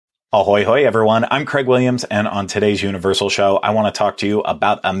Ahoy hoy everyone, I'm Craig Williams, and on today's Universal show, I want to talk to you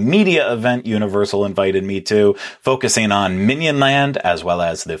about a media event Universal invited me to, focusing on Minion Land as well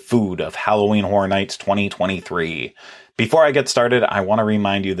as the food of Halloween Horror Nights 2023. Before I get started, I want to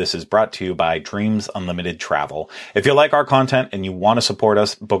remind you this is brought to you by Dreams Unlimited Travel. If you like our content and you want to support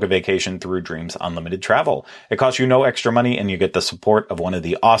us, book a vacation through Dreams Unlimited Travel. It costs you no extra money and you get the support of one of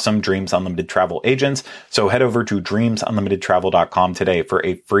the awesome Dreams Unlimited Travel agents. So head over to dreamsunlimitedtravel.com today for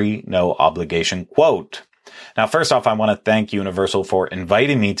a free, no obligation quote. Now, first off, I want to thank Universal for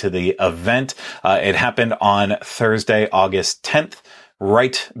inviting me to the event. It happened on Thursday, August 10th.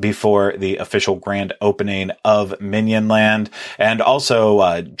 Right before the official grand opening of Minion Land, and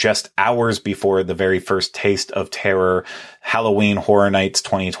also just hours before the very first Taste of Terror Halloween Horror Nights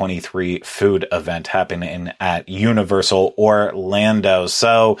 2023 food event happening at Universal Orlando.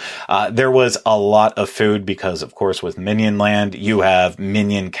 So there was a lot of food because, of course, with Minion Land, you have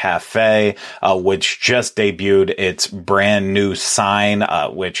Minion Cafe, which just debuted its brand new sign,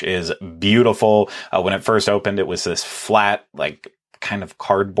 which is beautiful. When it first opened, it was this flat, kind of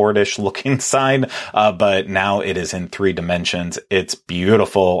cardboardish looking sign, but now it is in 3 dimensions. It's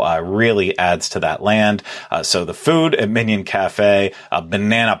beautiful, really adds to that land. So the food at Minion Cafe,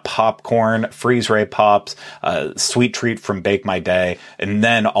 banana popcorn, freeze ray pops, sweet treat from Bake My Day, and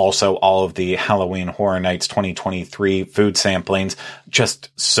then also all of the Halloween Horror Nights 2023 food samplings. Just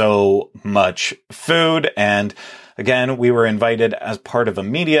so much food. And again, we were invited as part of a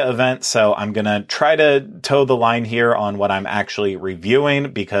media event, so I'm going to try to toe the line here on what I'm actually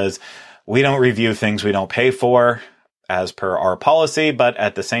reviewing, because we don't review things we don't pay for, as per our policy, but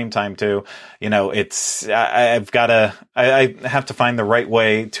at the same time too, I have to find the right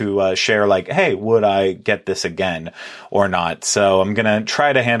way to share, hey, would I get this again or not? So I'm going to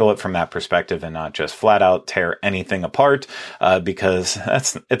try to handle it from that perspective and not just flat out tear anything apart, because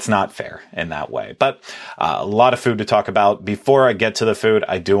it's not fair in that way. But a lot of food to talk about. Before I get to the food,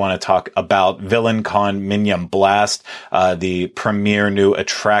 I do want to talk about VillainCon Minion Blast, the premier new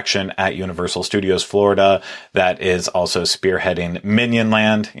attraction at Universal Studios Florida that is also spearheading Minion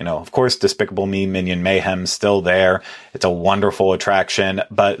Land. Of course, Despicable Me, Minion Mayhem still there. It's a wonderful attraction,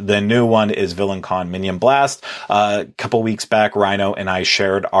 but the new one is VillainCon Minion Blast. A couple weeks back, Rhino and I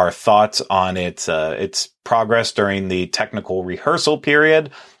shared our thoughts on its progress during the technical rehearsal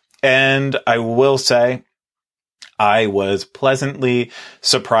period. And I will say, I was pleasantly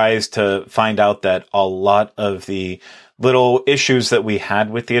surprised to find out that a lot of the little issues that we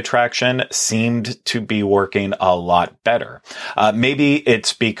had with the attraction seemed to be working a lot better. Maybe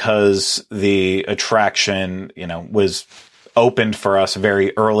it's because the attraction, was opened for us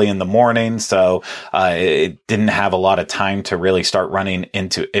very early in the morning, so it didn't have a lot of time to really start running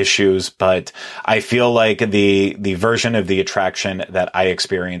into issues. But I feel like the version of the attraction that I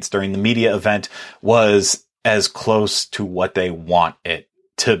experienced during the media event was as close to what they want it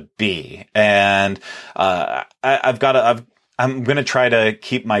to be. And I'm going to try to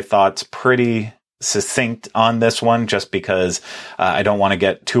keep my thoughts pretty succinct on this one, just because I don't want to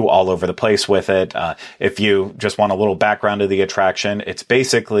get too all over the place with it. If you just want a little background of the attraction, it's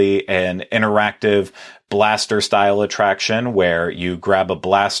basically an interactive blaster style attraction where you grab a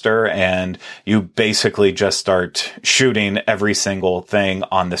blaster and you basically just start shooting every single thing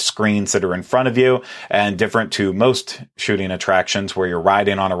on the screens that are in front of you. And different to most shooting attractions where you're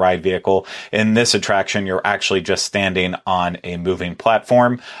riding on a ride vehicle, in this attraction you're actually just standing on a moving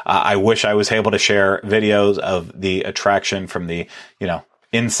platform. I wish I was able to share videos of the attraction from the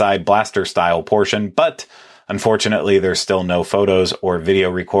inside blaster style portion, but unfortunately, there's still no photos or video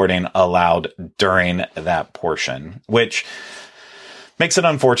recording allowed during that portion, which makes it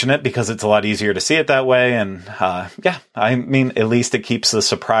unfortunate because it's a lot easier to see it that way. And at least it keeps the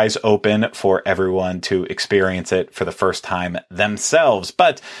surprise open for everyone to experience it for the first time themselves.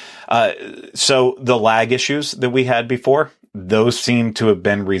 But so the lag issues that we had before, those seem to have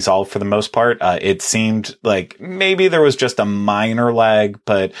been resolved for the most part. It seemed like maybe there was just a minor lag,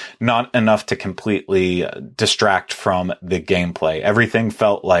 but not enough to completely distract from the gameplay. Everything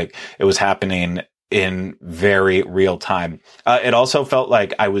felt like it was happening in very real time. It also felt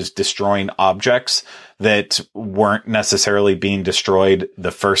like I was destroying objects that weren't necessarily being destroyed the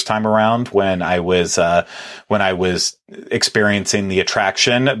first time around when I was experiencing the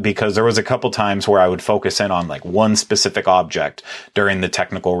attraction, because there was a couple times where I would focus in on one specific object during the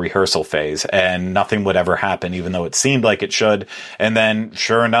technical rehearsal phase and nothing would ever happen, even though it seemed like it should. And then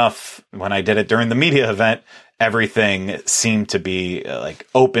sure enough, when I did it during the media event, everything seemed to be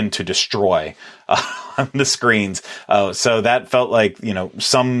open to destroy on the screens. So that felt like,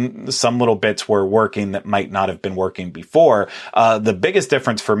 some little bits were working that might not have been working before. The biggest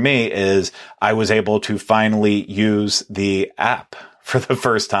difference for me is I was able to finally use the app for the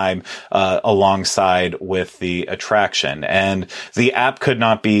first time, alongside with the attraction. And the app could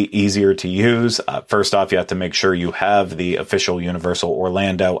not be easier to use. First off, you have to make sure you have the official Universal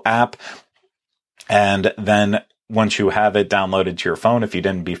Orlando app. And then once you have it downloaded to your phone, if you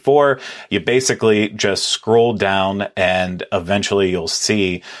didn't before, you basically just scroll down and eventually you'll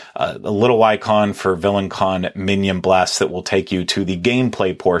see a little icon for VillainCon Minion Blast that will take you to the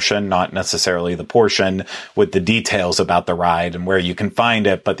gameplay portion, not necessarily the portion with the details about the ride and where you can find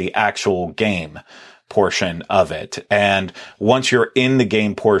it, but the actual game portion of it. And once you're in the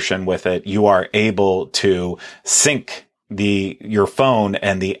game portion with it, you are able to sync your phone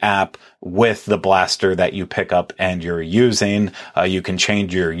and the app with the blaster that you pick up and you're using. You can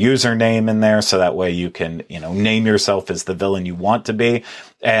change your username in there so that way you can, name yourself as the villain you want to be.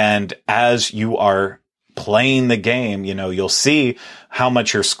 And as you are playing the game, you'll see how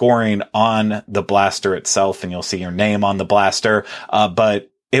much you're scoring on the blaster itself and you'll see your name on the blaster. But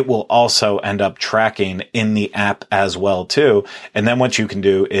it will also end up tracking in the app as well too. And then what you can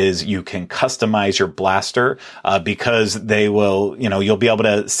do is you can customize your blaster, because they will, you'll be able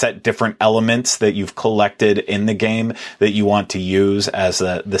to set different elements that you've collected in the game that you want to use as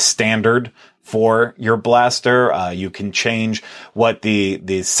the standard for your blaster. You can change what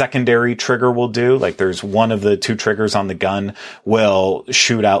the secondary trigger will do. Like there's one of the two triggers on the gun will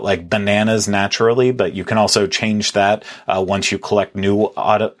shoot out like bananas naturally, but you can also change that once you collect new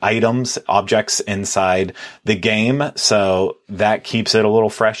objects inside the game. So that keeps it a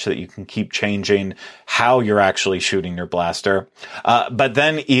little fresh so that you can keep changing how you're actually shooting your blaster. But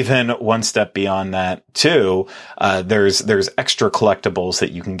then even one step beyond that too, there's extra collectibles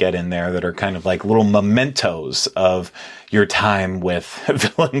that you can get in there that are kind of like little mementos of your time with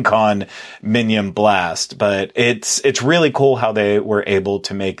VillainCon Minion Blast. But it's really cool how they were able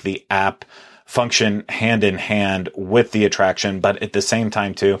to make the app function hand in hand with the attraction. But at the same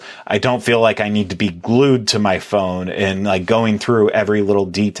time too, I don't feel like I need to be glued to my phone and like going through every little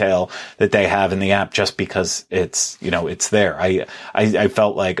detail that they have in the app just because it's there. I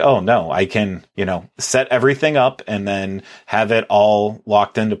felt like, oh no, I can, set everything up and then have it all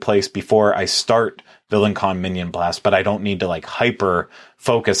locked into place before I start VillainCon Minion Blast, but I don't need to like hyper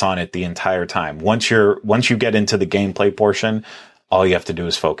focus on it the entire time. Once you get into the gameplay portion, all you have to do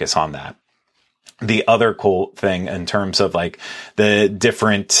is focus on that. The other cool thing in terms of like the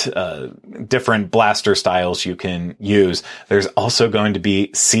different blaster styles you can use, there's also going to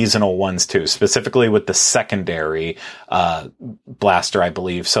be seasonal ones too, specifically with the secondary blaster, I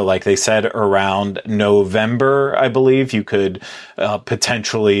believe. So like they said around November, I believe you could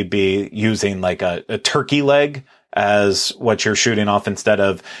potentially be using like a turkey leg as what you're shooting off instead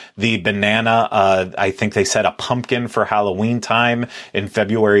of the banana. I think they said a pumpkin for Halloween time. In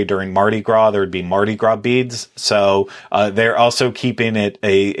February during Mardi Gras, there would be Mardi Gras beads. So they're also keeping it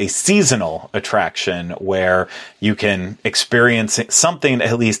a seasonal attraction where you can experience something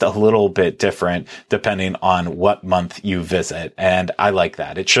at least a little bit different depending on what month you visit. And I like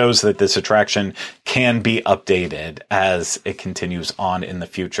that. It shows that this attraction can be updated as it continues on in the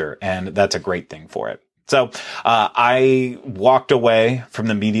future. And that's a great thing for it. So I walked away from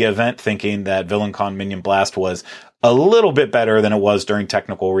the media event thinking that VillainCon Minion Blast was a little bit better than it was during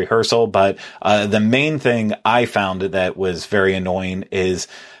technical rehearsal. But the main thing I found that was very annoying is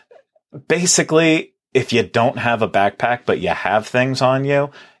basically if you don't have a backpack, but you have things on you,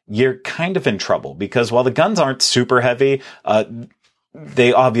 you're kind of in trouble because while the guns aren't super heavy,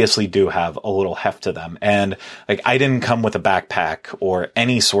 they obviously do have a little heft to them. And like, I didn't come with a backpack or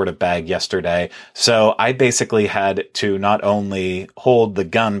any sort of bag yesterday. So I basically had to not only hold the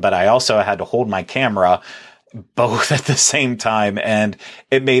gun, but I also had to hold my camera both at the same time. And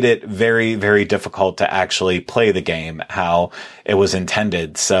it made it very, very difficult to actually play the game how it was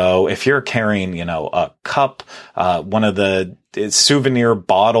intended. So if you're carrying, a cup, one of the souvenir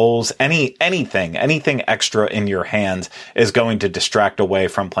bottles, anything extra in your hands is going to distract away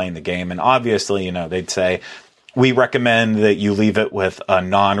from playing the game. And obviously, they'd say, we recommend that you leave it with a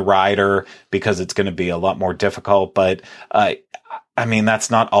non-rider because it's going to be a lot more difficult. But, that's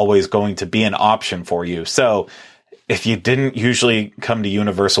not always going to be an option for you. So if you didn't usually come to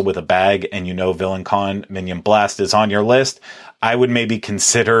Universal with a bag and VillainCon Minion Blast is on your list, I would maybe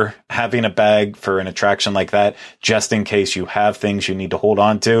consider having a bag for an attraction like that, just in case you have things you need to hold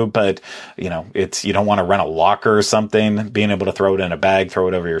on to. But, you don't want to rent a locker or something, being able to throw it in a bag, throw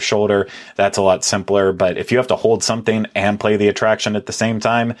it over your shoulder. That's a lot simpler. But if you have to hold something and play the attraction at the same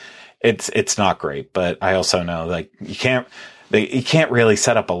time, it's not great. But I also know, like, you can't really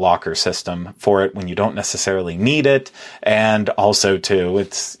set up a locker system for it when you don't necessarily need it. And also too,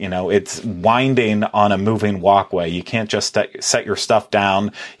 it's winding on a moving walkway. You can't just set your stuff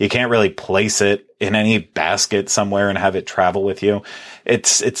down. You can't really place it in any basket somewhere and have it travel with you.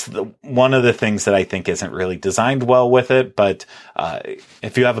 It's one of the things that I think isn't really designed well with it. But,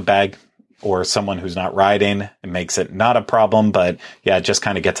 if you have a bag or someone who's not riding, it makes it not a problem. But yeah, it just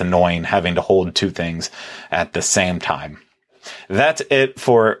kind of gets annoying having to hold two things at the same time. That's it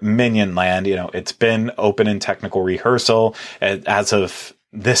for Minion Land. It's been open in technical rehearsal. As of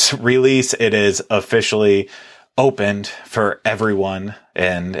this release, it is officially opened for everyone,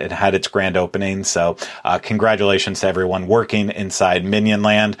 and it had its grand opening. So congratulations to everyone working inside Minion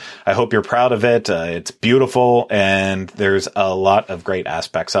Land. I hope you're proud of it. It's beautiful, and there's a lot of great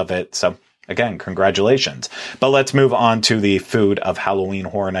aspects of it. So again, congratulations. But let's move on to the Food of Halloween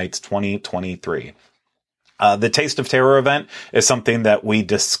Horror Nights 2023. The Taste of Terror event is something that we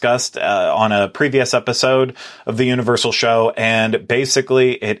discussed on a previous episode of the Universal show, and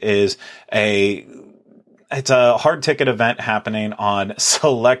basically it's a hard ticket event happening on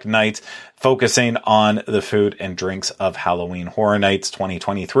select nights, focusing on the food and drinks of Halloween Horror Nights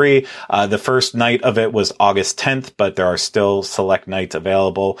 2023. The first night of it was August 10th, but there are still select nights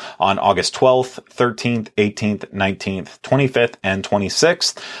available on August 12th, 13th, 18th, 19th, 25th, and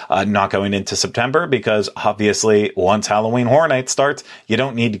 26th. Not going into September because obviously once Halloween Horror Nights starts, you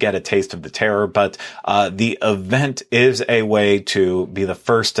don't need to get a taste of the terror, but the event is a way to be the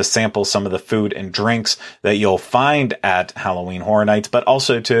first to sample some of the food and drinks that you'll find at Halloween Horror Nights, but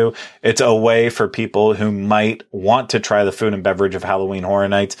also too, it's a way for people who might want to try the food and beverage of Halloween Horror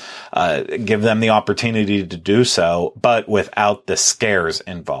Nights, give them the opportunity to do so, but without the scares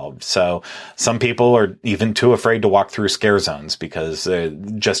involved. So some people are even too afraid to walk through scare zones because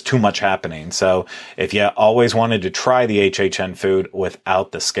just too much happening. So if you always wanted to try the HHN food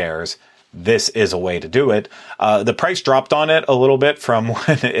without the scares, this is a way to do it. The price dropped on it a little bit from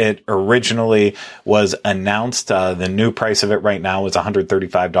when it originally was announced. The new price of it right now is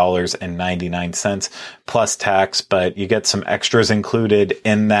 $135.99 plus tax, but you get some extras included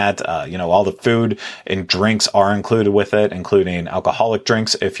in that. All the food and drinks are included with it, including alcoholic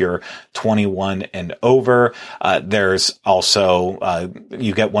drinks if you're 21 and over. There's also,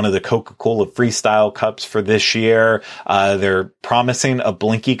 you get one of the Coca-Cola Freestyle cups for this year. They're promising a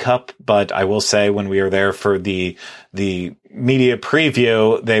Blinky cup, but I will say when we were there for the media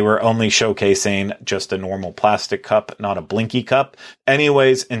preview, they were only showcasing just a normal plastic cup, not a Blinky cup.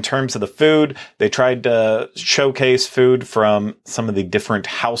 Anyways, in terms of the food, they tried to showcase food from some of the different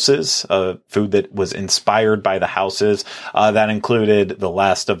houses, food that was inspired by the houses. That included The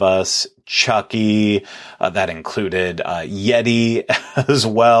Last of Us, Chucky, that included Yeti as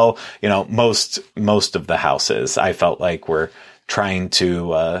well. Most of the houses I felt like were trying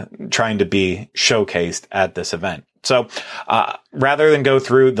to be showcased at this event. So, rather than go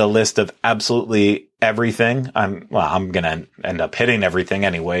through the list of absolutely everything, I'm going to end up hitting everything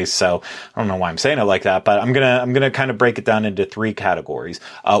anyway. So I don't know why I'm saying it like that, but I'm going to kind of break it down into three categories.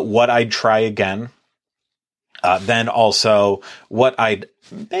 What I'd try again. Then also what I'd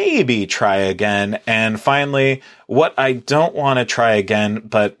maybe try again. And finally, what I don't want to try again,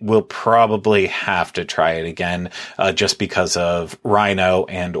 but will probably have to try it again, just because of Rhino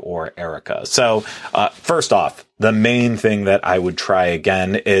and or Erica. So, first off, the main thing that I would try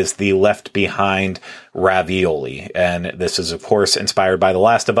again is the Left Behind ravioli. And this is, of course, inspired by The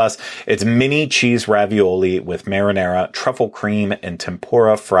Last of Us. It's mini cheese ravioli with marinara, truffle cream, and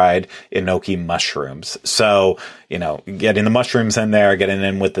tempura fried enoki mushrooms. So, getting the mushrooms in there, getting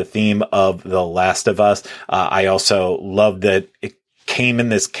in with the theme of The Last of Us. I also love that it came in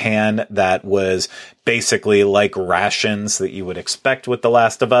this can that was basically like rations that you would expect with The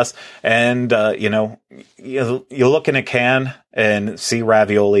Last of Us. And, you look in a can and see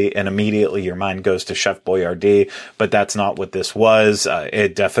ravioli and immediately your mind goes to Chef Boyardee, but that's not what this was.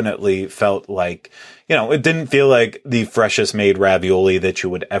 It definitely felt like, it didn't feel like the freshest made ravioli that you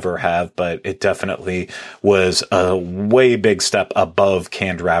would ever have, but it definitely was a way big step above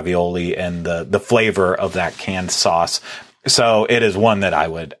canned ravioli and the flavor of that canned sauce. So it is one that I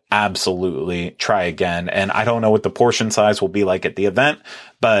would absolutely try again. And I don't know what the portion size will be like at the event,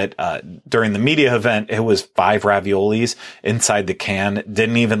 but during the media event, it was 5 raviolis inside the can.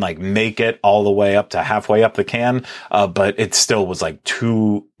 Didn't even make it all the way up to halfway up the can, but it still was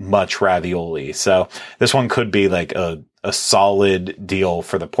too much ravioli. So this one could be a solid deal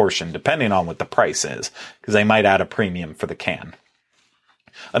for the portion, depending on what the price is, because they might add a premium for the can.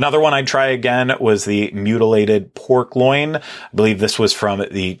 Another one I'd try again was the mutilated pork loin. I believe this was from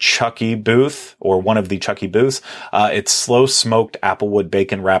the Chucky booth, or one of the Chucky booths. It's slow smoked applewood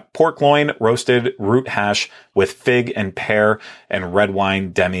bacon wrapped pork loin, roasted root hash with fig and pear, and red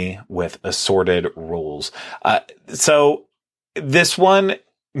wine demi with assorted rolls. So this one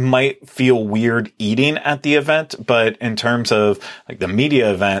might feel weird eating at the event, but in terms of like the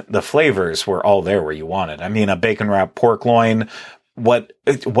media event, the flavors were all there where you wanted. I mean, a bacon wrapped pork loin, what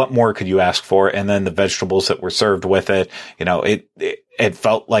more could you ask for? And then the vegetables that were served with it, it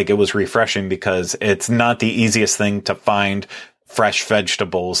felt like it was refreshing, because it's not the easiest thing to find fresh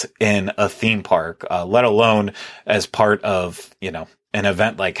vegetables in a theme park, let alone as part of, an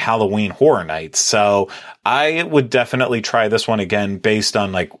event like Halloween Horror Nights. So I would definitely try this one again based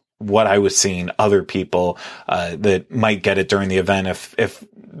on like what I was seeing other people that might get it during the event. If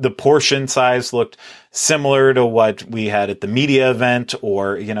the portion size looked similar to what we had at the media event,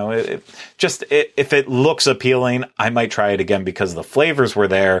 or, if it looks appealing, I might try it again because the flavors were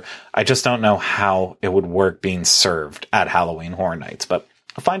there. I just don't know how it would work being served at Halloween Horror Nights, but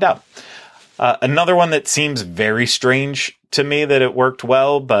I'll find out. Another one that seems very strange to me that it worked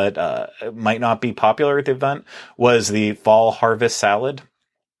well, but it might not be popular at the event, was the fall harvest salad.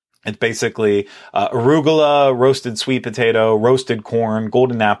 It's basically arugula, roasted sweet potato, roasted corn,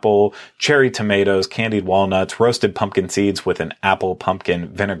 golden apple, cherry tomatoes, candied walnuts, roasted pumpkin seeds with an apple pumpkin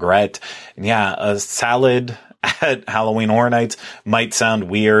vinaigrette. And yeah, a salad at Halloween Horror Nights might sound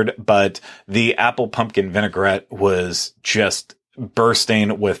weird, but the apple pumpkin vinaigrette was just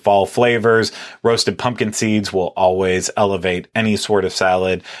bursting with fall flavors. Roasted pumpkin seeds will always elevate any sort of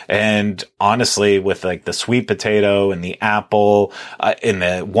salad. And honestly, with like the sweet potato and the apple and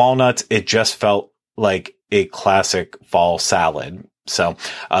the walnuts, it just felt like a classic fall salad. So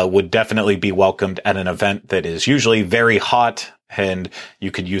would definitely be welcomed at an event that is usually very hot, and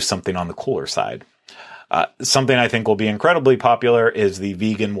you could use something on the cooler side. Something I think will be incredibly popular is the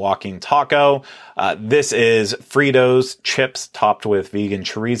vegan walking taco. This is Fritos chips topped with vegan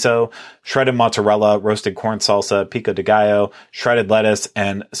chorizo, shredded mozzarella, roasted corn salsa, pico de gallo, shredded lettuce,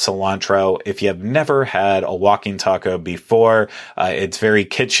 and cilantro. If you have never had a walking taco before, it's very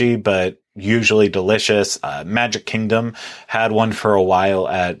kitschy, but usually delicious. Magic Kingdom had one for a while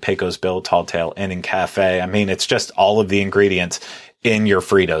at Pecos Bill, Tall Tale Inn and Cafe. I mean, it's just all of the ingredients in your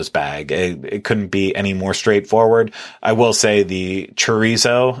Fritos bag. It couldn't be any more straightforward. I will say the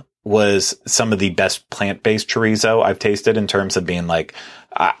chorizo was some of the best plant-based chorizo I've tasted, in terms of being like,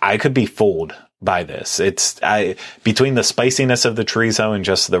 I could be fooled by this. Between the spiciness of the chorizo and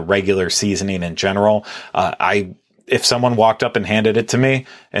just the regular seasoning in general, if someone walked up and handed it to me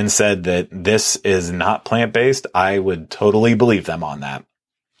and said that this is not plant-based, I would totally believe them on that.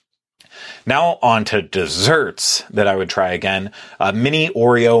 Now on to desserts that I would try again. Mini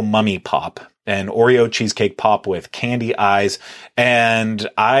Oreo Mummy Pop, an Oreo cheesecake pop with candy eyes. And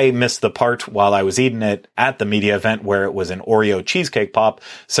I missed the part while I was eating it at the media event where it was an Oreo cheesecake pop.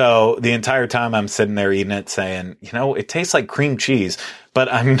 So the entire time I'm sitting there eating it saying, it tastes like cream cheese,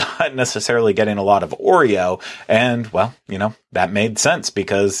 but I'm not necessarily getting a lot of Oreo. And well, that made sense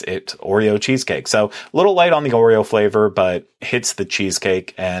because it's Oreo cheesecake. So a little light on the Oreo flavor, but hits the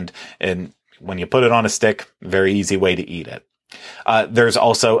cheesecake. And when you put it on a stick, very easy way to eat it. There's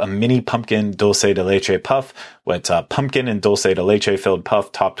also a mini pumpkin dulce de leche puff. It's a pumpkin and dulce de leche filled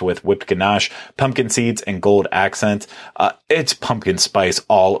puff topped with whipped ganache, pumpkin seeds, and gold accents. It's pumpkin spice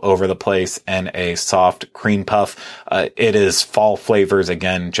all over the place and a soft cream puff. It is fall flavors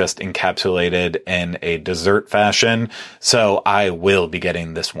again, just encapsulated in a dessert fashion. So I will be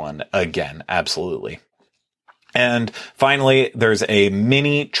getting this one again. Absolutely. And finally, there's a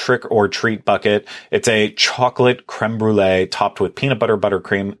mini trick or treat bucket. It's a chocolate creme brulee topped with peanut butter,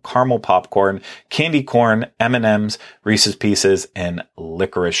 buttercream, caramel popcorn, candy corn, M&Ms, Reese's Pieces, and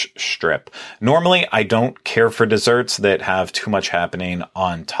licorice strip. Normally, I don't care for desserts that have too much happening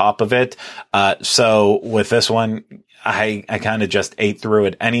on top of it. So with this one, I kind of just ate through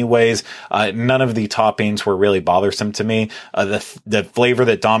it anyways. None of the toppings were really bothersome to me. The flavor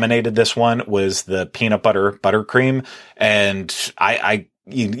that dominated this one was the peanut butter buttercream, and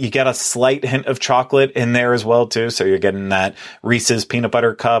you get a slight hint of chocolate in there as well too. So you're getting that Reese's peanut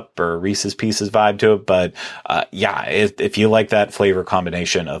butter cup or Reese's Pieces vibe to it. But if you like that flavor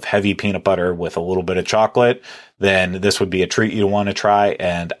combination of heavy peanut butter with a little bit of chocolate, then this would be a treat you want to try.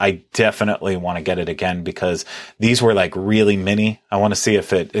 And I definitely want to get it again because these were like really mini. I want to see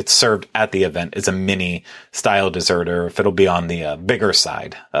if it's served at the event as a mini style dessert, or if it'll be on the bigger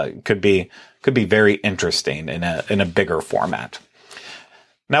side. Could be very interesting in a bigger format.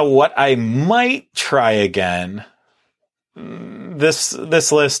 Now, what I might try again,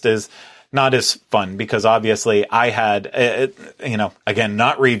 this list is not as fun because obviously I had, again,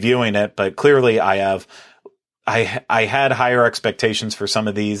 not reviewing it, but clearly I had higher expectations for some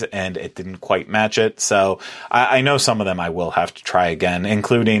of these and it didn't quite match it. So I know some of them I will have to try again,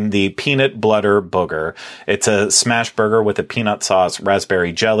 including the peanut butter booger. It's a smash burger with a peanut sauce,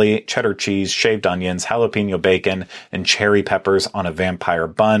 raspberry jelly, cheddar cheese, shaved onions, jalapeno bacon, and cherry peppers on a vampire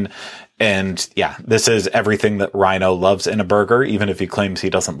bun. And yeah, this is everything that Rhino loves in a burger, even if he claims he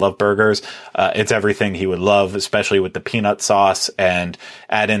doesn't love burgers. It's everything he would love, especially with the peanut sauce, and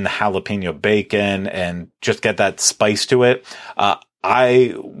add in the jalapeno bacon and just get that spice to it.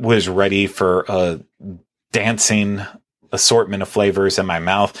 I was ready for a dancing assortment of flavors in my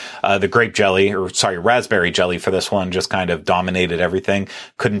mouth. The raspberry jelly for this one just kind of dominated everything.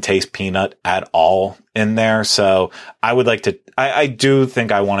 Couldn't taste peanut at all in there. So I do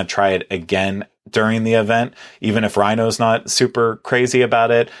think I want to try it again during the event. Even if Rhino's not super crazy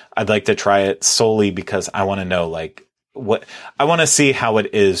about it, I'd like to try it solely because I want to know, I want to see how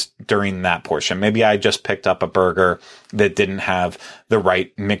it is during that portion. Maybe I just picked up a burger that didn't have the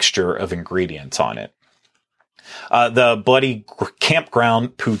right mixture of ingredients on it. The Bloody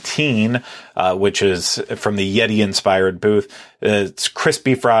Campground Poutine, which is from the Yeti-inspired booth. It's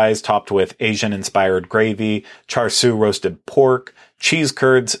crispy fries topped with Asian-inspired gravy, char siu roasted pork, cheese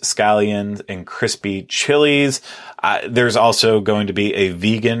curds, scallions, and crispy chilies. There's also going to be a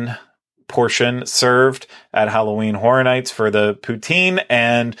vegan portion served at Halloween Horror Nights for the poutine,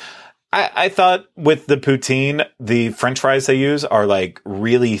 and I thought with the poutine, the French fries they use are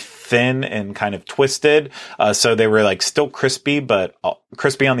really thin and kind of twisted. So they were still crispy, but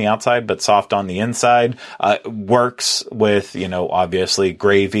crispy on the outside, but soft on the inside. Works with, obviously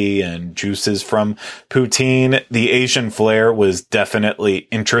gravy and juices from poutine. The Asian flair was definitely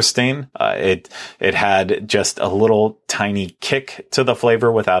interesting. It had just a little tiny kick to the flavor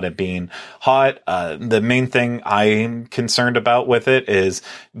without it being hot. The main thing I'm concerned about with it is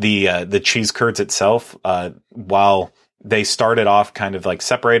the cheese curds itself. While they started off kind of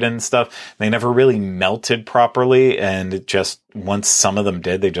separated and stuff, they never really melted properly. And it just, once some of them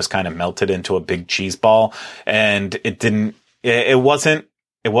did, they just kind of melted into a big cheese ball. And it wasn't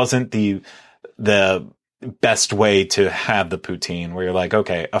the best way to have the poutine, where you're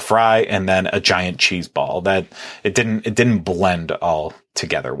okay, a fry and then a giant cheese ball. That it didn't blend all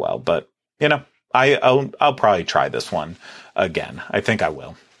together well. But I'll probably try this one again. I think I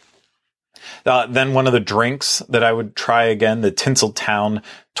will. Then one of the drinks that I would try again, the Tinseltown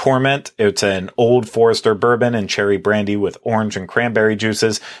Torment. It's an Old Forester bourbon and cherry brandy with orange and cranberry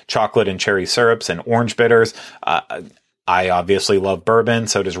juices, chocolate and cherry syrups, and orange bitters. I obviously love bourbon.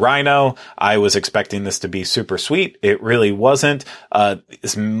 So does Rhino. I was expecting this to be super sweet. It really wasn't.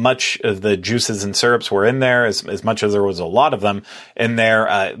 As much of the juices and syrups were in there, as much as there was a lot of them in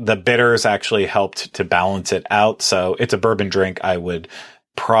there, the bitters actually helped to balance it out. So it's a bourbon drink I would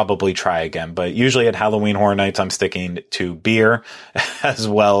probably try again. But usually at Halloween Horror Nights, I'm sticking to beer as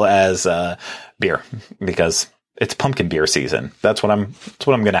well as beer, because it's pumpkin beer season. That's what I'm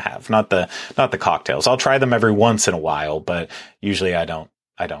going to have. Not the cocktails. I'll try them every once in a while, but usually I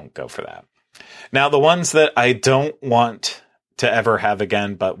don't go for that. Now, the ones that I don't want to ever have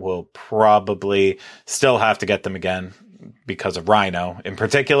again, but will probably still have to get them again because of Rhino in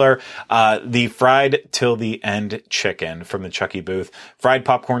particular, the fried till the end chicken from the Chucky booth. Fried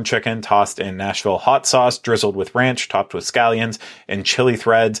popcorn chicken tossed in Nashville hot sauce, drizzled with ranch, topped with scallions and chili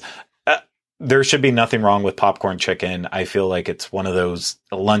threads. There should be nothing wrong with popcorn chicken. I feel like it's one of those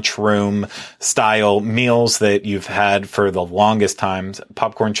lunchroom style meals that you've had for the longest times.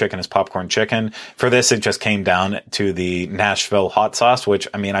 Popcorn chicken is popcorn chicken. For this, it just came down to the Nashville hot sauce, which,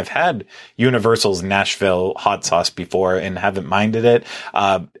 I've had Universal's Nashville hot sauce before and haven't minded it.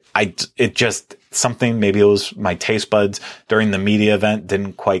 It just, something, maybe it was my taste buds during the media event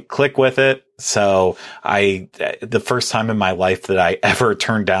didn't quite click with it. So the first time in my life that I ever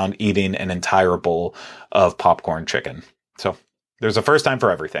turned down eating an entire bowl of popcorn chicken. So there's a first time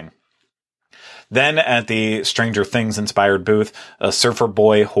for everything. Then at the Stranger Things inspired booth, a Surfer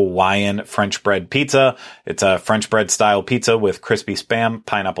Boy Hawaiian French bread pizza. It's a French bread style pizza with crispy Spam,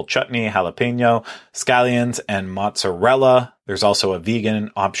 pineapple chutney, jalapeno, scallions, and mozzarella. There's also a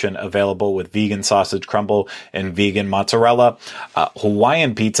vegan option available with vegan sausage crumble and vegan mozzarella.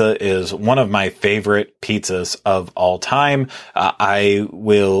 Hawaiian pizza is one of my favorite pizzas of all time. I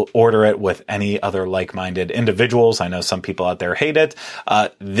will order it with any other like-minded individuals. I know some people out there hate it.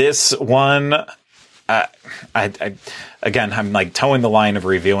 This one, Again, I'm like towing the line of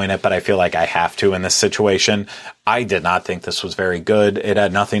reviewing it, but I feel like I have to in this situation. I did not think this was very good. It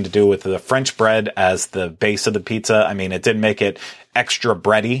had nothing to do with the French bread as the base of the pizza. I mean, it did make it extra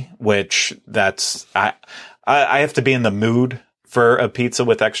bready, which I have to be in the mood for a pizza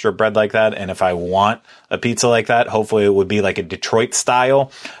with extra bread like that. And if I want a pizza like that, hopefully it would be like a Detroit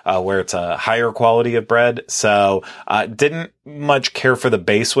style, where it's a higher quality of bread. So, didn't much care for the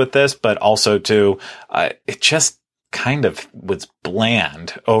base with this, but also it just kind of was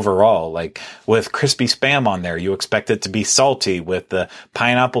bland overall. Like with crispy Spam on there, you expect it to be salty. With the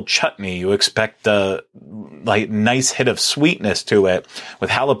pineapple chutney, you expect a like nice hit of sweetness to it.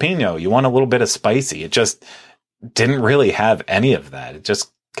 With jalapeno, you want a little bit of spicy. It just didn't really have any of that. It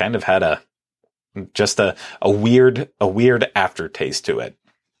just kind of had a weird aftertaste to it.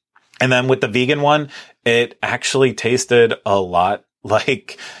 And then with the vegan one, it actually tasted a lot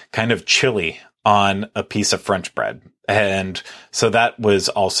like kind of chili on a piece of French bread. And so that was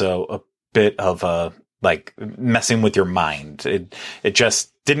also a bit of a like messing with your mind. It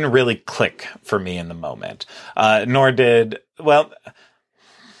just didn't really click for me in the moment. I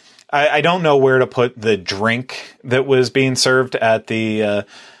don't know where to put the drink that was being served at the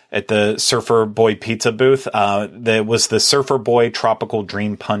Surfer Boy Pizza booth. There was the Surfer Boy Tropical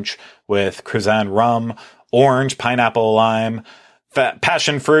Dream Punch with Cruzan rum, orange, pineapple, lime,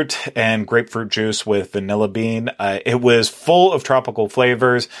 passion fruit, and grapefruit juice with vanilla bean. It was full of tropical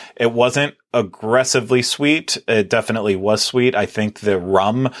flavors. It wasn't aggressively sweet. It definitely was sweet. I think the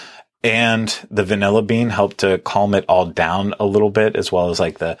rum and the vanilla bean helped to calm it all down a little bit, as well as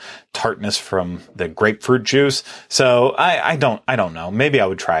like the tartness from the grapefruit juice. So I don't know. Maybe I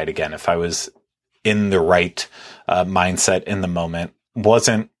would try it again if I was in the right mindset in the moment.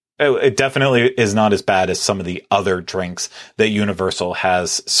 It definitely is not as bad as some of the other drinks that Universal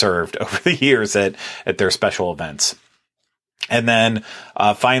has served over the years at their special events. And then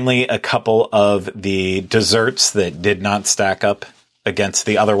finally, a couple of the desserts that did not stack up against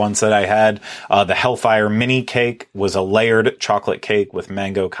the other ones that I had. The Hellfire Mini Cake was a layered chocolate cake with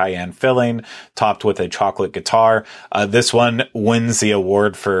mango cayenne filling, topped with a chocolate guitar. This one wins the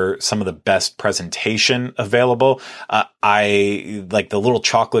award for some of the best presentation available. I like the little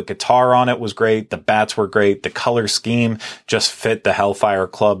chocolate guitar on it was great. The bats were great. The color scheme just fit the Hellfire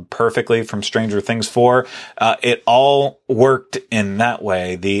Club perfectly from Stranger Things 4. It all worked in that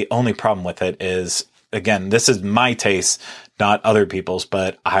way. The only problem with it is, again, this is my taste, not other people's,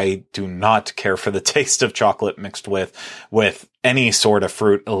 but I do not care for the taste of chocolate mixed with any sort of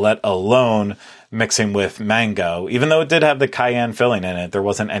fruit, let alone mixing with mango. Even though it did have the cayenne filling in it, there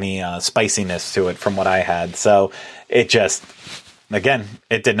wasn't any spiciness to it from what I had. So it just, again,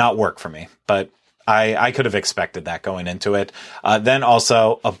 it did not work for me, but I could have expected that going into it. Then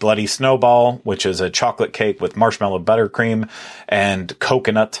also a Bloody Snowball, which is a chocolate cake with marshmallow buttercream and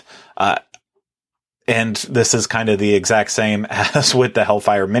coconut. And this is kind of the exact same as with the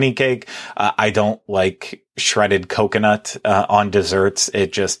Hellfire Mini Cake. I don't like shredded coconut on desserts.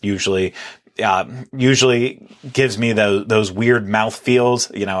 It just usually gives me those weird mouth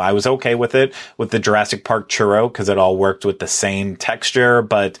feels. You know, I was okay with it with the Jurassic Park churro because it all worked with the same texture.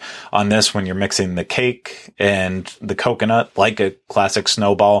 But on this, when you're mixing the cake and the coconut like a classic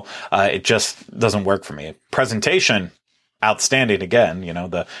snowball, it just doesn't work for me. Presentation, outstanding again, you know,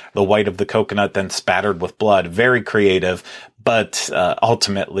 the white of the coconut then spattered with blood, very creative, but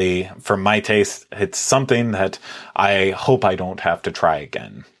ultimately for my taste, it's something that I hope I don't have to try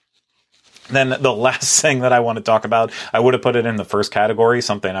again. Then the last thing that I want to talk about, I would have put it in the first category,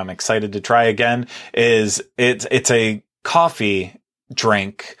 something I'm excited to try again, is it's a coffee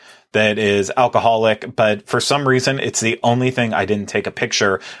drink that is alcoholic, but for some reason, it's the only thing I didn't take a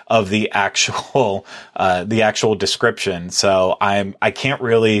picture of the actual description. So I can't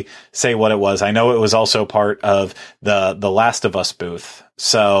really say what it was. I know it was also part of the Last of Us booth.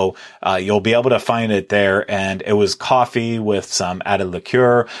 So, you'll be able to find it there. And it was coffee with some added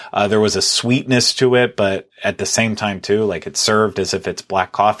liqueur. There was a sweetness to it, but at the same time too, like it's served as if it's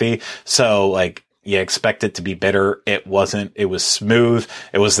black coffee. So like, you expect it to be bitter. It wasn't. It was smooth.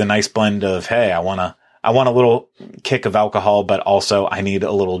 It was the nice blend of, hey, I want a little kick of alcohol, but also I need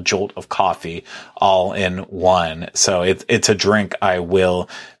a little jolt of coffee all in one. So it's a drink I will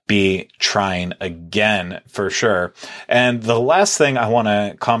be trying again for sure. And the last thing I want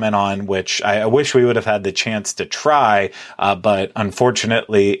to comment on, which I wish we would have had the chance to try, but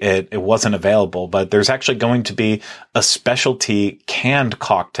unfortunately it wasn't available, but there's actually going to be a specialty canned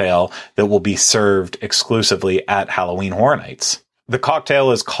cocktail that will be served exclusively at Halloween Horror Nights The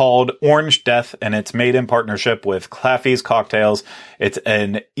cocktail is called Orange Death, and it's made in partnership with Claffey's Cocktails. It's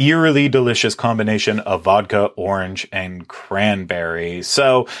an eerily delicious combination of vodka, orange, and cranberry.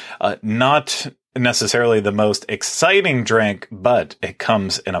 So, not necessarily the most exciting drink, but it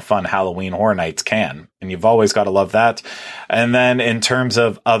comes in a fun Halloween Horror Nights can, and you've always got to love that. And then in terms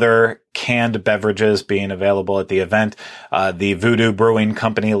of other canned beverages being available at the event, the Voodoo Brewing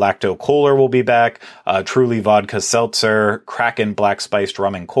Company Lacto Cooler will be back, Truly Vodka Seltzer, Kraken Black Spiced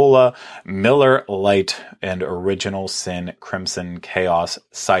Rum and Cola, Miller Lite, and Original Sin Crimson Chaos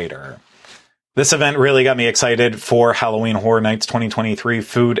Cider. This event really got me excited for Halloween Horror Nights 2023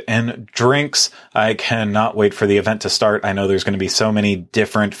 food and drinks. I cannot wait for the event to start. I know there's going to be so many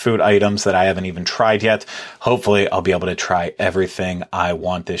different food items that I haven't even tried yet. Hopefully, I'll be able to try everything I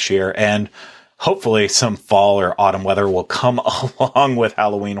want this year. And hopefully some fall or autumn weather will come along with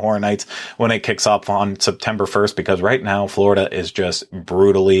Halloween Horror Nights when it kicks off on September 1st, because right now Florida is just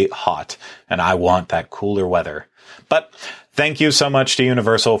brutally hot and I want that cooler weather. But thank you so much to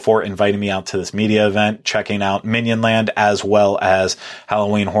Universal for inviting me out to this media event, checking out Minion Land, as well as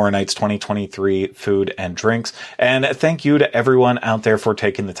Halloween Horror Nights 2023 food and drinks. And thank you to everyone out there for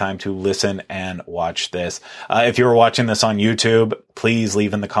taking the time to listen and watch this. If you're watching this on YouTube, please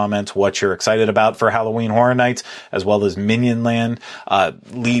leave in the comments what you're excited about for Halloween Horror Nights, as well as Minion Land.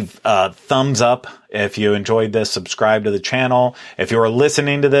 Leave a thumbs up if you enjoyed this. Subscribe to the channel. If you're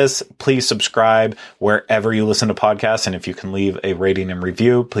listening to this, please subscribe wherever you listen to podcasts. And if you can leave a rating and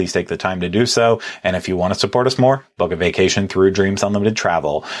review, please take the time to do so. And if you want to support us more, book a vacation through Dreams Unlimited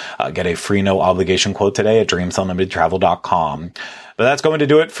Travel. Get a free no obligation quote today at dreamsunlimitedtravel.com. But that's going to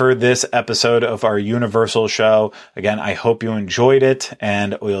do it for this episode of our Universal show. Again, I hope you enjoyed it,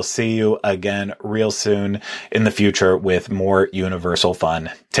 and we'll see you again real soon in the future with more Universal fun.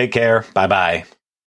 Take care. Bye-bye.